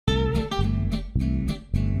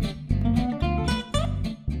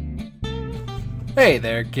Hey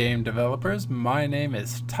there, game developers. My name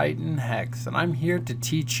is Titan Hex, and I'm here to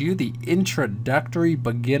teach you the Introductory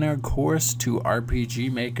Beginner course to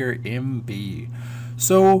RPG Maker MB.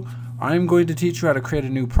 So, I'm going to teach you how to create a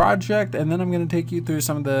new project, and then I'm going to take you through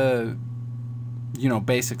some of the,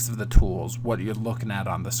 basics of the tools, what you're looking at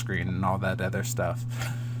on the screen, and all that other stuff.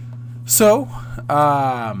 So,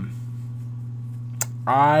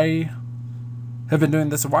 I have been doing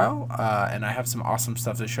this a while, and I have some awesome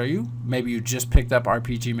stuff to show you. Maybe you just picked up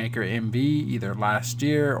RPG Maker MB either last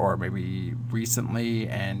year or maybe recently,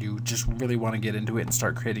 and you just really want to get into it and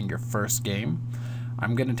start creating your first game.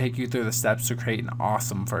 I'm going to take you through the steps to create an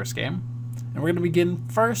awesome first game. And we're going to begin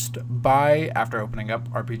first by, after opening up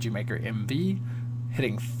RPG Maker MV,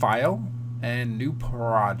 hitting File and New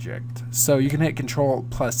Project. So you can hit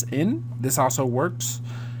Control+N. This also works.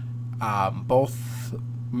 Both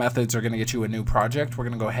methods are going to get you a new project. We're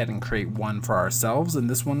going to go ahead and create one for ourselves, and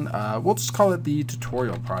this one we'll just call it the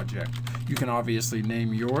tutorial project. You can obviously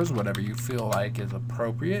name yours whatever you feel like is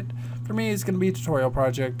appropriate. For me, it's going to be a tutorial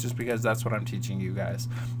project just because that's what I'm teaching you guys.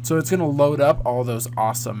 So it's going to load up all those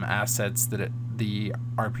awesome assets that the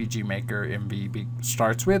RPG Maker MV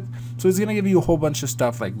starts with. So it's going to give you a whole bunch of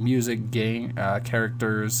stuff like music, game,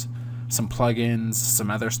 characters, some plugins, some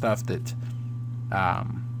other stuff that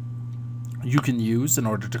you can use in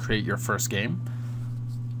order to create your first game.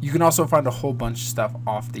 You can also find a whole bunch of stuff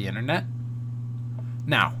off the internet.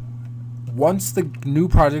 Now, once the new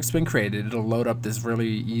project's been created, it'll load up this really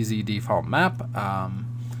easy default map.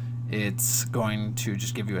 It's going to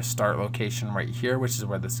just give you a start location right here, which is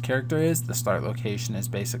where this character is. The start location is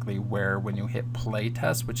basically where, when you hit play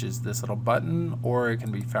test, which is this little button, or it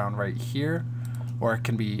can be found right here, or it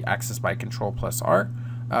can be accessed by Control+R.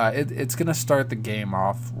 It's going to start the game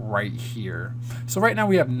off right here. So right now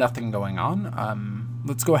we have nothing going on.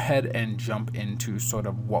 Let's go ahead and jump into sort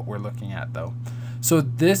of what we're looking at though. So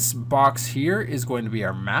this box here is going to be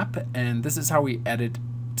our map, and this is how we edit,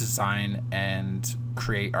 design, and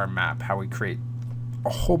create our map. How we create a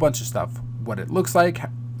whole bunch of stuff. What it looks like,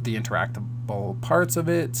 the interactable parts of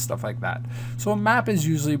it, stuff like that. So a map is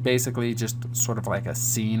usually basically just sort of like a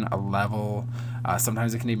scene, a level.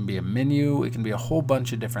 Sometimes it can even be a menu. It can be a whole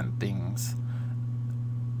bunch of different things.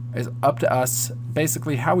 It's up to us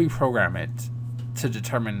basically how we program it to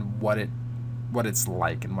determine what it's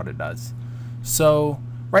like and what it does. So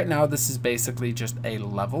right now this is basically just a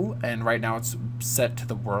level, and right now it's set to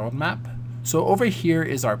the world map. So over here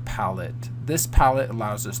is our palette. This palette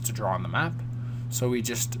allows us to draw on the map. So we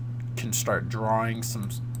just can start drawing some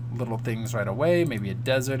little things right away, maybe a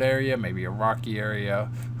desert area, maybe a rocky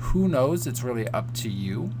area. Who knows? It's really up to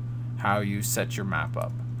you how you set your map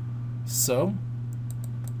up. So,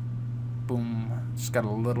 boom, just got a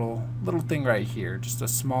little thing right here, just a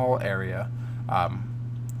small area.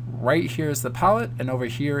 Right here is the palette, and over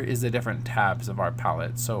here is the different tabs of our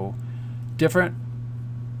palette. So different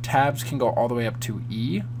tabs can go all the way up to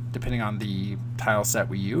E, depending on the tile set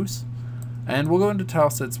we use. And we'll go into tile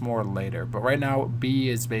sets more later, but right now B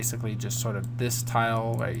is basically just sort of this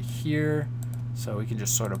tile right here. So we can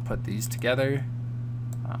just sort of put these together.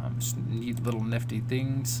 Just neat little nifty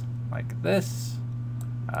things like this.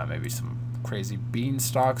 Maybe some crazy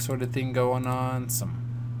beanstalk sort of thing going on,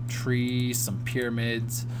 some trees, some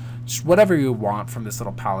pyramids, just whatever you want from this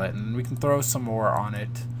little palette, and we can throw some more on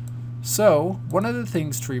it. So one of the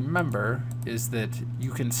things to remember is that you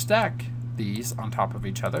can stack these on top of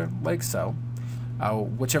each other like so.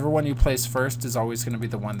 Whichever one you place first is always going to be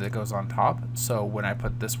the one that goes on top. So when I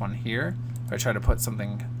put this one here, if I try to put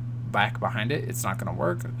something back behind it, it's not going to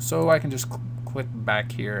work. So I can just click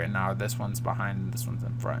back here, and now this one's behind and this one's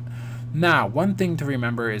in front. Now, one thing to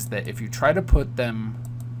remember is that if you try to put them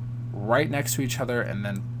right next to each other and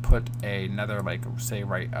then put another, like say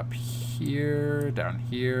right up here, down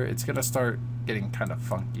here, it's going to start getting kind of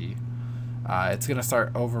funky. It's going to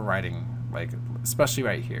start overriding, like especially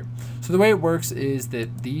right here. So the way it works is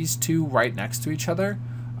that these two right next to each other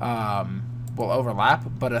will overlap,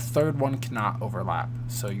 but a third one cannot overlap.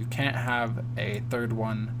 So you can't have a third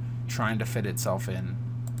one trying to fit itself in.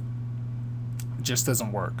 It just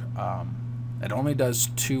doesn't work. It only does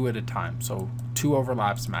two at a time, so 2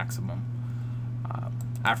 overlaps maximum.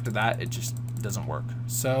 After that, it just doesn't work.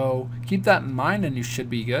 So keep that in mind and you should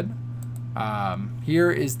be good.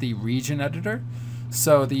 Here is the region editor.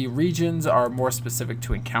 So the regions are more specific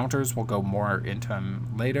to encounters. We'll go more into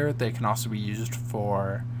them later. They can also be used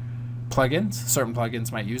for plugins. Certain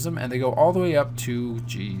plugins might use them, and they go all the way up to,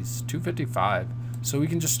 255. So we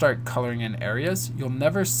can just start coloring in areas. You'll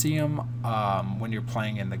never see them when you're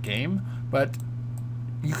playing in the game, but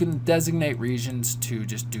you can designate regions to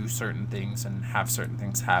just do certain things and have certain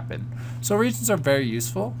things happen. So regions are very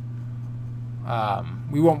useful.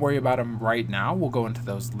 We won't worry about them right now. We'll go into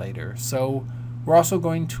those later. So we're also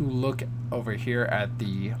going to look over here at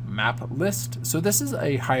the map list. So this is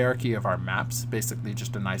a hierarchy of our maps, basically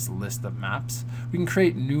just a nice list of maps. We can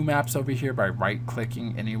create new maps over here by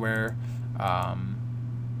right-clicking anywhere.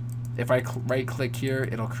 If I right-click here,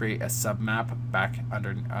 it'll create a submap back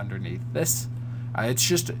underneath this. It's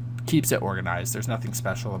just keeps it organized. There's nothing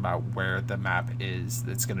special about where the map is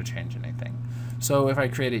that's going to change anything. So if I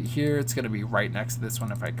create it here, it's going to be right next to this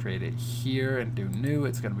one. If I create it here and do new,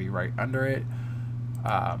 it's going to be right under it.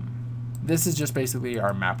 This is just basically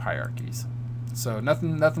our map hierarchies. So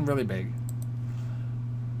nothing really big.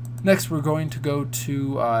 Next, we're going to go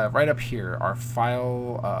to right up here, our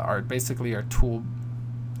file, basically our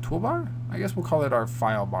toolbar. I guess we'll call it our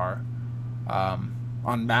file bar.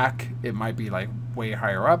 On Mac, it might be like way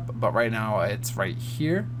higher up, but right now it's right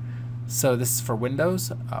here. So this is for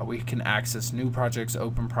Windows. We can access new projects,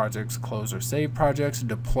 open projects, close or save projects.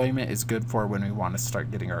 Deployment is good for when we want to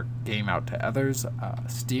start getting our game out to others.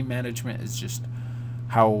 Steam management is just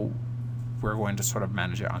how we're going to sort of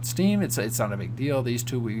manage it on Steam. It's not a big deal. These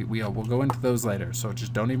two, we'll go into those later, so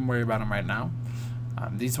just don't even worry about them right now.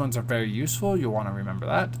 These ones are very useful. You'll want to remember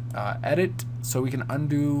that. Edit, so we can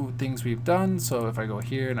undo things we've done. So if I go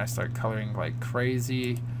here and I start coloring like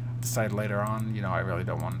crazy, decide later on, you know, I really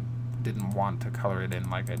didn't want to color it in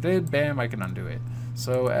like I did, bam, I can undo it.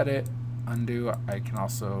 So edit, undo, I can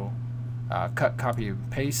also cut, copy, and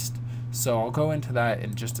paste. So I'll go into that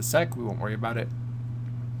in just a sec. We won't worry about it.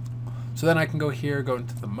 So then I can go here, go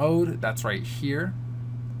into the mode. That's right here.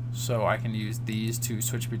 So I can use these to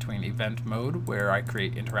switch between event mode, where I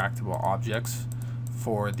create interactable objects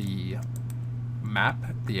for the map,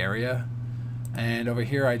 the area. And over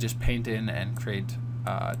here I just paint in and create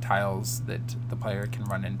tiles that the player can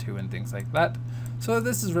run into and things like that. So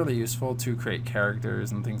this is really useful to create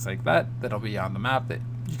characters and things like that that'll be on the map that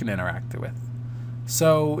you can interact with.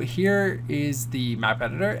 So here is the map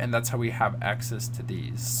editor, and that's how we have access to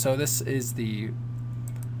these. So this is the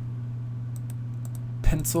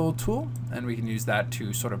pencil tool, and we can use that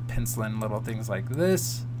to sort of pencil in little things like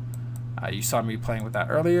this. You saw me playing with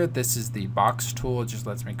that earlier. This is the box tool. It just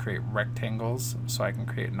lets me create rectangles, so I can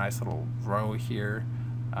create a nice little row here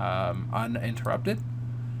uninterrupted.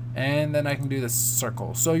 And then I can do the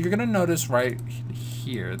circle. So you're gonna notice right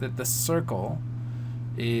here that the circle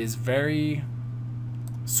is very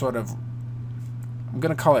sort of, I'm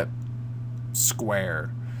gonna call it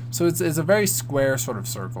square. So it's a very square sort of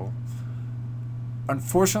circle.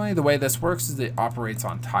 Unfortunately, the way this works is it operates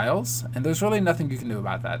on tiles, and there's really nothing you can do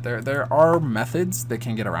about that. There are methods that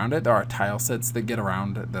can get around it. There are tile sets that get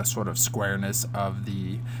around the sort of squareness of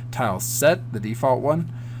the tile set, the default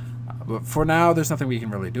one. But for now, there's nothing we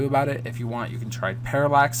can really do about it. If you want, you can try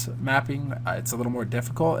parallax mapping. It's a little more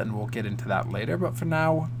difficult, and we'll get into that later. But for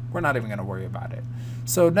now, we're not even going to worry about it.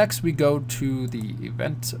 So next, we go to the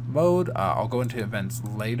event mode. I'll go into events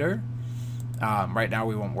later. Right now,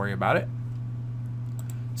 we won't worry about it.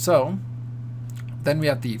 So then we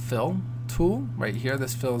have the fill tool right here.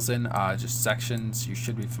 This fills in just sections. You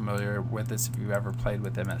should be familiar with this if you've ever played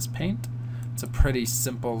with MS Paint. It's a pretty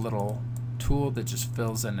simple little tool that just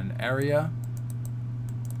fills in an area.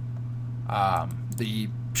 The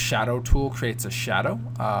shadow tool creates a shadow.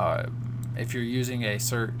 If you're using a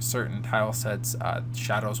certain tile sets,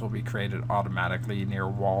 shadows will be created automatically near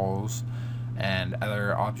walls and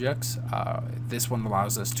other objects. This one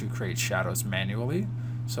allows us to create shadows manually.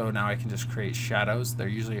 So now I can just create shadows. They're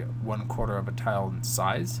usually 1/4 of a tile in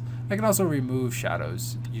size. I can also remove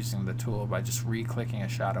shadows using the tool by just re-clicking a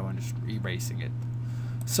shadow and just erasing it.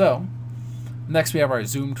 So next we have our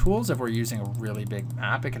zoom tools. If we're using a really big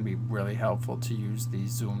map, it can be really helpful to use the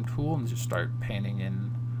zoom tool and just start painting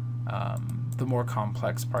in the more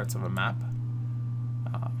complex parts of a map.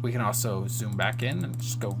 We can also zoom back in and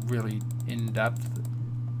just go really in-depth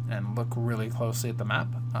and look really closely at the map.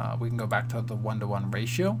 We can go back to the 1-to-1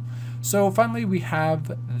 ratio. So finally we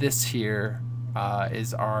have this here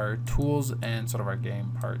is our tools and sort of our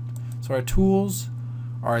game part. So our tools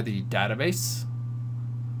are the database,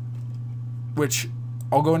 which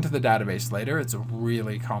I'll go into the database later. It's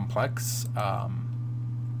really complex.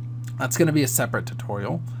 That's going to be a separate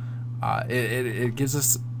tutorial. It gives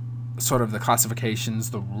us sort of the classifications,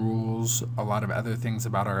 the rules, a lot of other things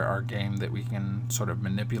about our game that we can sort of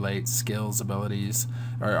manipulate, skills, abilities,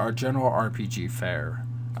 our general RPG fare,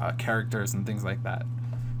 characters and things like that.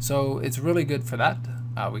 So it's really good for that.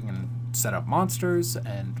 We can set up monsters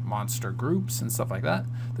and monster groups and stuff like that.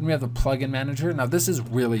 Then we have the plugin manager. Now this is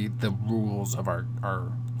really the rules of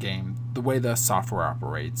our game, the way the software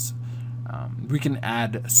operates. We can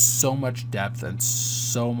add so much depth and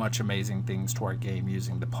so much amazing things to our game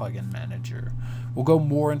using the plugin manager. We'll go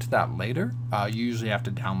more into that later. You usually have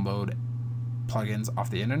to download plugins off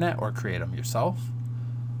the internet or create them yourself.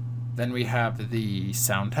 Then we have the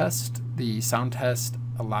sound test. The sound test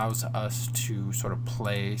allows us to sort of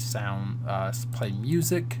play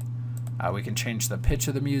music. We can change the pitch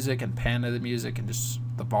of the music and pan of the music and just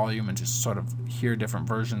the volume and just sort of hear different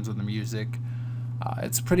versions of the music.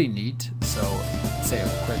 It's pretty neat. So say a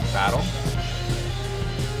quick battle.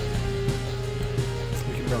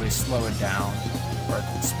 We can really slow it down or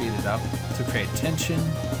speed it up to create tension.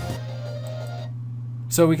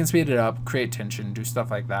 So we can speed it up, create tension, do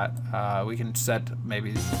stuff like that. We can set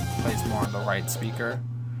maybe it plays more on the right speaker.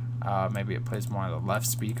 Maybe it plays more on the left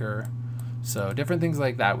speaker. So different things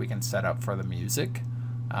like that we can set up for the music.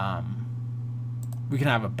 We can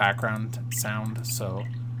have a background sound. So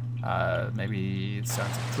maybe it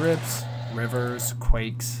sounds like drips, rivers,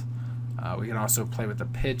 quakes. We can also play with the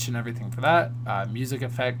pitch and everything for that. Music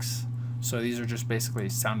effects. So these are just basically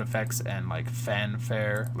sound effects and like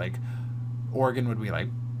fanfare, like organ would be like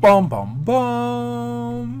boom, boom,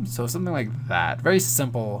 boom. So something like that. Very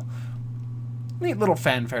simple, neat little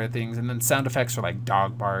fanfare things. And then sound effects are like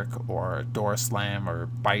dog bark or door slam or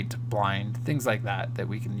bite, blind, things like that that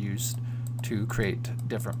we can use to create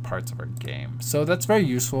different parts of our game. So that's very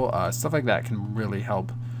useful. Stuff like that can really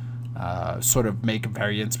help sort of make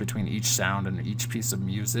variance between each sound and each piece of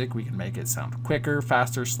music. We can make it sound quicker,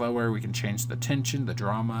 faster, slower. We can change the tension, the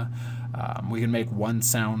drama. We can make one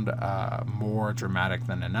sound more dramatic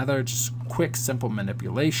than another. Just quick, simple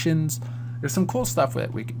manipulations. There's some cool stuff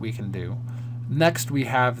that we can do. Next, we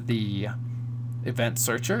have the event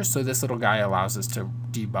searcher. So this little guy allows us to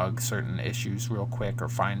debug certain issues real quick or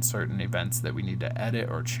find certain events that we need to edit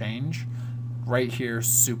or change. Right here,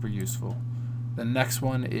 super useful. The next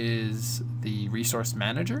one is the resource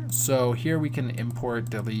manager. So here we can import,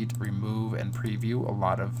 delete, remove, and preview a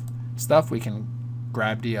lot of stuff. We can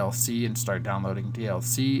grab DLC and start downloading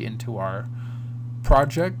DLC into our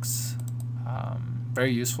projects.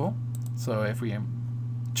 Very useful. So if we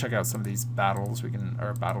check out some of these battles,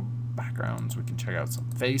 or battle backgrounds, we can check out some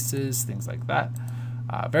faces, things like that.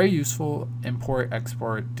 Very useful. Import,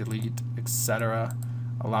 export, delete, etc.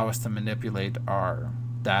 Allow us to manipulate our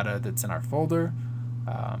data that's in our folder,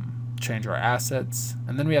 change our assets,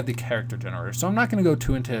 and then we have the character generator. So I'm not going to go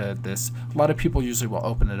too into this. A lot of people usually will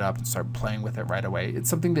open it up and start playing with it right away. It's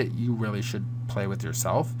something that you really should play with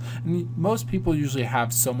yourself, and most people usually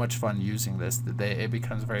have so much fun using this that it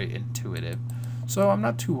becomes very intuitive. So I'm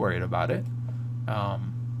not too worried about it.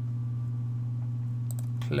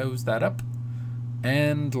 Close that up.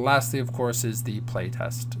 And lastly, of course, is the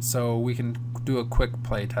playtest. So we can do a quick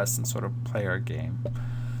playtest and sort of play our game.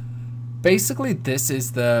 Basically, this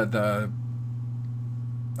is a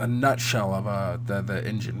nutshell of the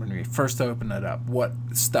engine when we first open it up. What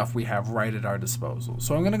stuff we have right at our disposal.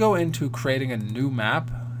 So I'm going to go into creating a new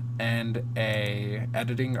map and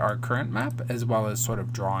editing our current map, as well as sort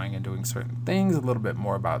of drawing and doing certain things. A little bit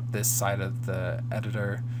more about this side of the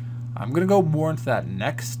editor. I'm going to go more into that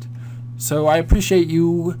next. So I appreciate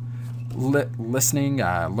you listening,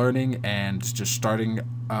 learning, and just starting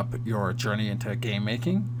up your journey into game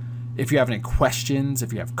making. If you have any questions,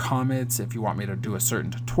 if you have comments, if you want me to do a certain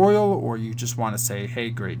tutorial, or you just want to say, hey,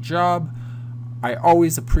 great job, I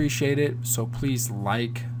always appreciate it. So please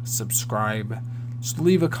like, subscribe, just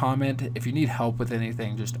leave a comment. If you need help with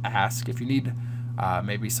anything, just ask. If you need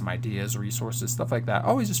maybe some ideas, resources, stuff like that,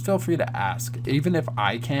 always just feel free to ask. Even if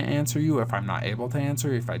I can't answer you, if I'm not able to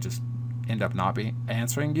answer, if I just end up not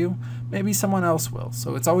answering you, maybe someone else will.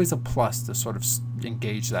 So it's always a plus to sort of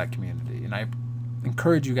engage that community, and I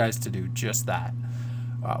encourage you guys to do just that.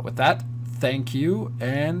 With that, thank you,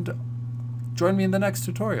 and join me in the next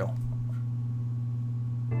tutorial.